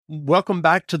Welcome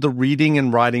back to the Reading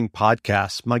and Writing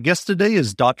Podcast. My guest today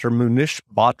is Dr. Munish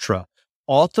Batra,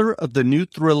 author of the new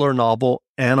thriller novel,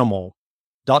 Animal.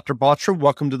 Dr. Batra,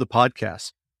 welcome to the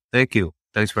podcast. Thank you.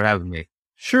 Thanks for having me.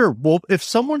 Sure. Well, if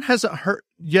someone hasn't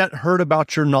yet heard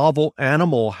about your novel,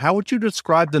 Animal, how would you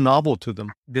describe the novel to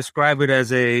them? Describe it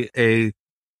as a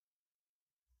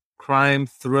crime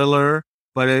thriller,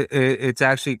 but it's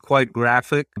actually quite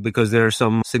graphic because there are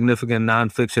some significant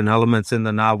nonfiction elements in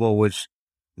the novel which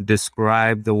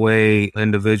describe the way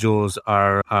individuals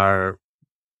are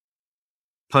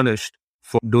punished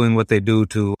for doing what they do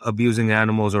to abusing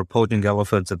animals or poaching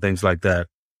elephants and things like that.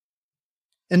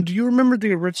 And do you remember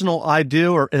the original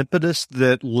idea or impetus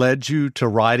that led you to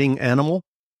writing Animal?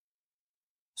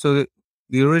 So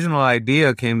the original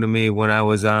idea came to me when I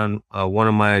was on one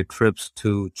of my trips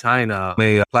to China. I'm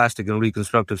a plastic and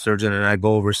reconstructive surgeon, and I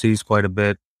go overseas quite a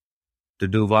bit to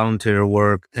do volunteer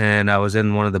work. And I was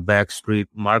in one of the backstreet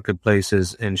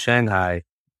marketplaces in Shanghai.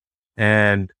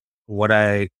 And what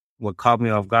caught me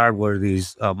off guard were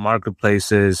these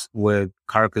marketplaces with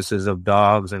carcasses of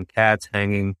dogs and cats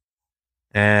hanging.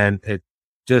 And it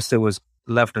was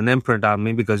left an imprint on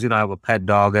me because, I have a pet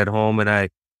dog at home, and I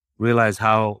realized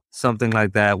how something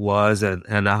like that was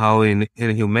and how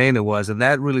inhumane it was. And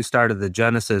that really started the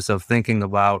genesis of thinking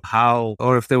about how,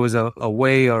 or if there was a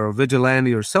way or a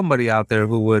vigilante or somebody out there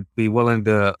who would be willing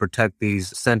to protect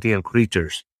these sentient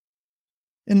creatures.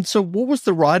 And so what was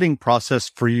the writing process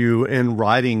for you in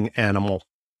writing Animal?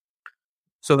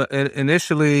 So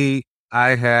initially I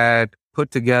had put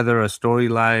together a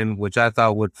storyline which I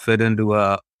thought would fit into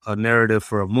a narrative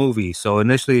for a movie. So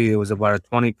initially it was about a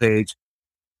 20-page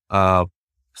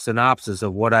synopsis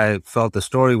of what I felt the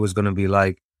story was going to be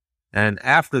like. And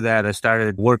after that, I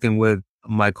started working with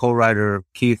my co-writer,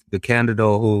 Keith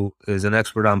DeCandido, who is an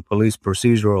expert on police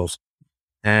procedurals.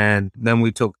 And then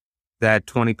we took that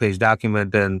 20-page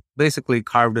document and basically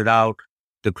carved it out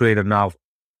to create a novel.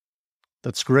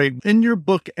 That's great. In your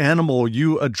book, Animal,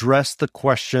 you address the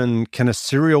question, can a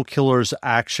serial killer's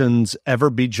actions ever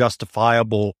be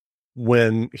justifiable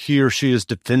when he or she is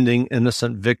defending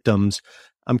innocent victims?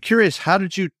 I'm curious, how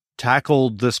did you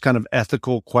tackle this kind of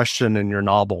ethical question in your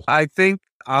novel? I think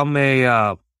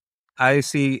I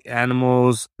see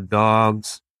animals,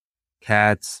 dogs,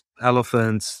 cats,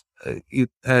 elephants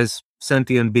as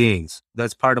sentient beings.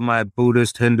 That's part of my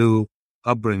Buddhist Hindu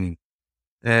upbringing.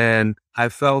 And I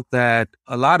felt that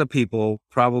a lot of people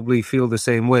probably feel the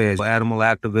same way. Animal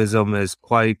activism is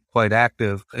quite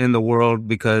active in the world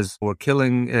because we're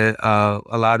killing a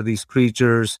lot of these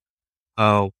creatures.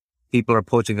 People are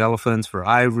poaching elephants for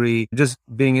ivory, just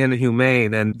being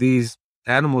inhumane. And these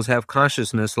animals have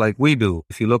consciousness like we do.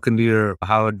 If you look into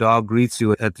how a dog greets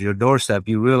you at your doorstep,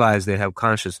 you realize they have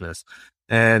consciousness.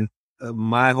 And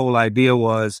my whole idea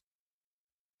was,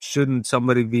 shouldn't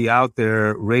somebody be out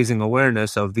there raising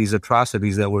awareness of these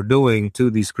atrocities that we're doing to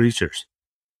these creatures?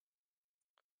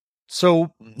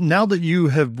 So now that you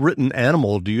have written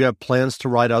Animal, do you have plans to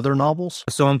write other novels?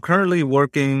 So I'm currently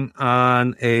working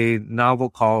on a novel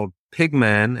called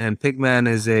Pigman, and Pigman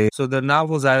is so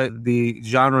the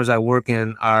genres I work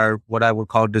in are what I would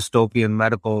call dystopian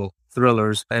medical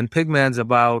thrillers. And Pigman's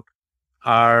about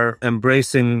our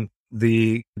embracing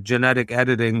the genetic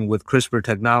editing with CRISPR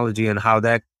technology and how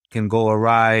that can go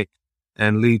awry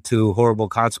and lead to horrible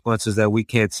consequences that we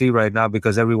can't see right now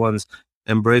because everyone's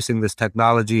embracing this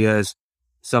technology as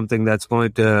something that's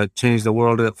going to change the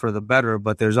world for the better,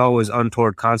 but there's always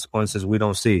untoward consequences we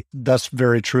don't see. That's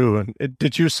very true. And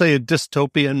did you say a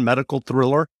dystopian medical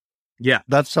thriller? Yeah.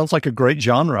 That sounds like a great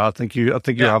genre. I think you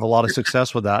have a lot of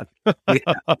success with that.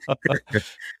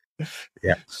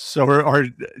 Yeah. So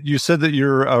you said that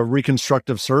you're a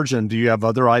reconstructive surgeon. Do you have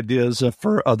other ideas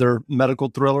for other medical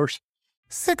thrillers?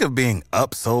 Sick of being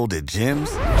upsold at gyms?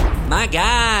 My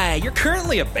guy, you're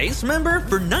currently a base member?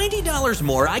 For $90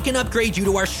 more, I can upgrade you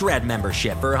to our Shred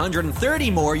membership. For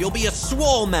 $130 more, you'll be a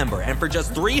Swole member. And for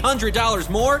just $300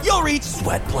 more, you'll reach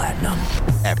Sweat Platinum.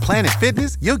 At Planet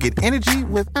Fitness, you'll get energy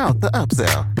without the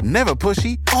upsell. Never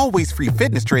pushy, always free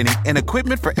fitness training and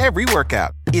equipment for every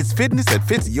workout. It's fitness that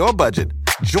fits your budget.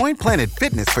 Join Planet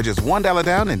Fitness for just $1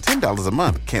 down and $10 a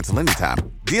month. Cancel anytime.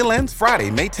 Deal ends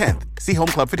Friday, May 10th. See Home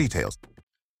Club for details.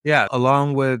 Yeah,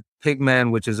 along with Pigman,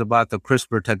 which is about the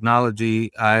CRISPR technology,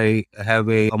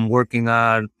 I'm working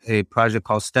on a project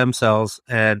called Stem Cells,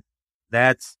 and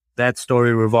that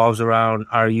story revolves around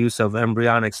our use of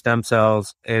embryonic stem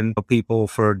cells in people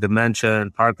for dementia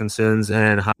and Parkinson's,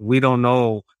 and how we don't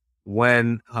know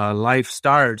when life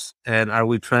starts, and are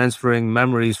we transferring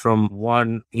memories from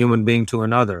one human being to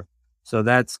another. So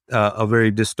that's a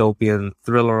very dystopian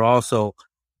thriller also.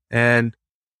 And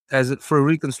for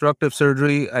reconstructive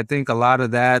surgery, I think a lot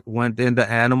of that went into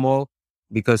animal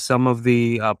because some of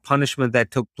the punishment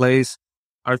that took place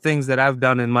are things that I've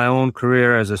done in my own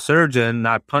career as a surgeon,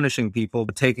 not punishing people,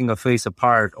 but taking a face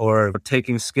apart or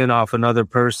taking skin off another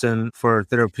person for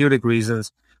therapeutic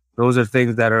reasons. Those are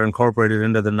things that are incorporated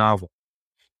into the novel.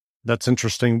 That's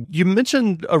interesting. You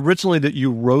mentioned originally that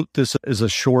you wrote this as a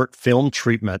short film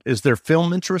treatment. Is there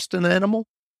film interest in Animal?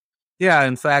 Yeah,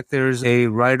 in fact, there's a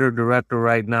writer-director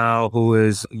right now who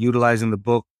is utilizing the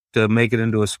book to make it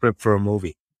into a script for a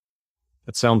movie.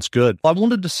 That sounds good. I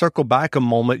wanted to circle back a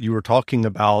moment. You were talking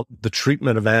about the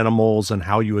treatment of animals and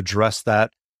how you address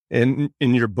that in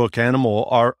your book,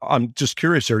 Animal. I'm just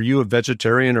curious, are you a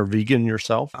vegetarian or vegan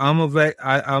yourself? I'm a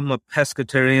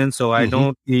pescatarian, so I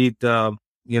don't eat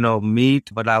meat,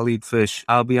 but I'll eat fish.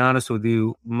 I'll be honest with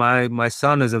you. My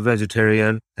son is a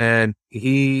vegetarian and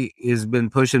he has been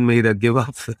pushing me to give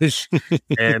up fish.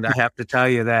 And I have to tell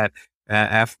you that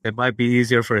it might be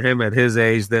easier for him at his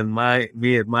age than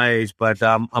me at my age, but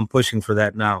I'm pushing for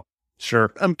that now.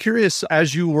 Sure. I'm curious,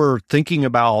 as you were thinking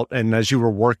about and as you were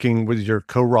working with your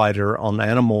co-writer on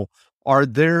Animal, are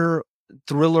there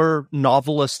thriller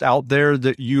novelists out there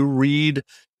that you read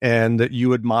and that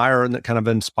you admire and that kind of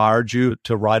inspired you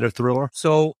to write a thriller?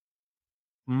 So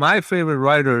my favorite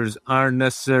writers aren't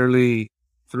necessarily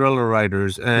thriller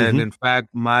writers. And in fact,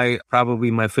 probably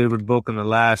my favorite book in the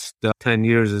last 10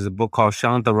 years is a book called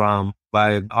Shantaram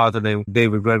by an author named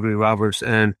David Gregory Roberts.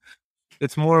 And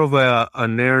it's more of a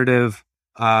narrative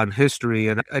on history.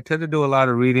 And I tend to do a lot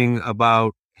of reading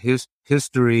about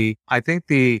history. I think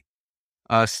the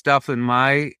stuff in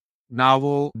my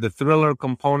novel, the thriller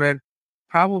component,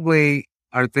 probably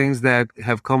are things that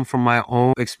have come from my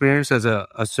own experience as a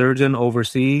surgeon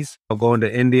overseas, going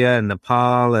to India and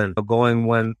Nepal and going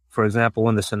when the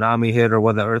tsunami hit or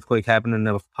when the earthquake happened in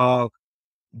Nepal.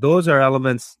 Those are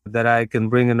elements that I can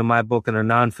bring into my book in a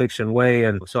nonfiction way.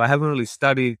 And so I haven't really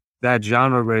studied that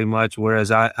genre very much,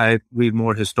 whereas I read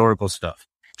more historical stuff.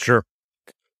 Sure.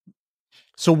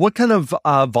 So what kind of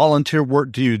volunteer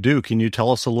work do you do? Can you tell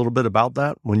us a little bit about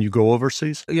that when you go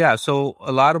overseas? Yeah, so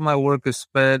a lot of my work is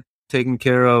spent taking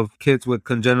care of kids with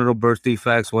congenital birth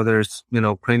defects, whether it's,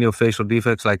 craniofacial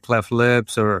defects like cleft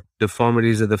lips or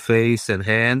deformities of the face and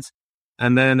hands.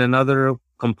 And then another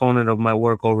component of my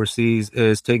work overseas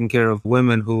is taking care of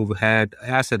women who've had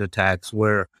acid attacks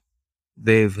where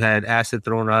they've had acid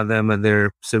thrown on them and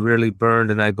they're severely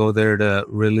burned. And I go there to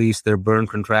release their burn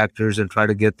contractures and try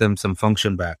to get them some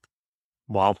function back.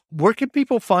 Wow. Where can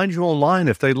people find you online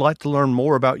if they'd like to learn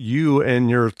more about you and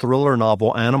your thriller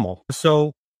novel, Animal?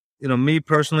 So, me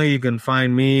personally, you can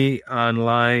find me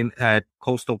online at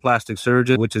Coastal Plastic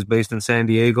Surgeon, which is based in San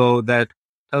Diego. That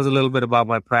tells a little bit about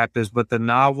my practice, but the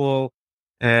novel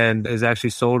and is actually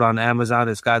sold on Amazon.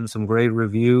 It's gotten some great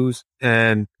reviews.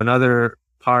 And another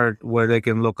part where they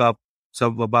can look up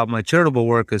some about my charitable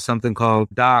work is something called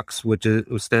DOCS, which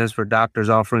stands for Doctors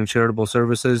Offering Charitable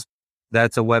Services.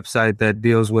 That's a website that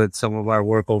deals with some of our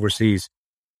work overseas.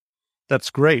 That's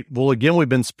great. Well, again, we've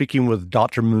been speaking with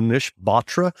Dr. Munish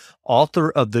Batra, author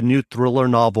of the new thriller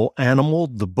novel, Animal.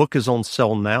 The book is on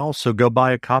sale now, so go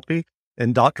buy a copy.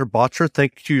 And Dr. Batra,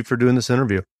 thank you for doing this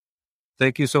interview.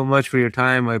 Thank you so much for your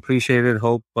time. I appreciate it.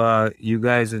 Hope you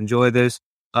guys enjoy this.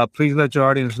 Please let your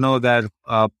audience know that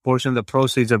a portion of the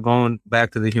proceeds are going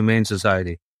back to the Humane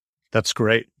Society. That's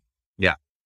great. Yeah.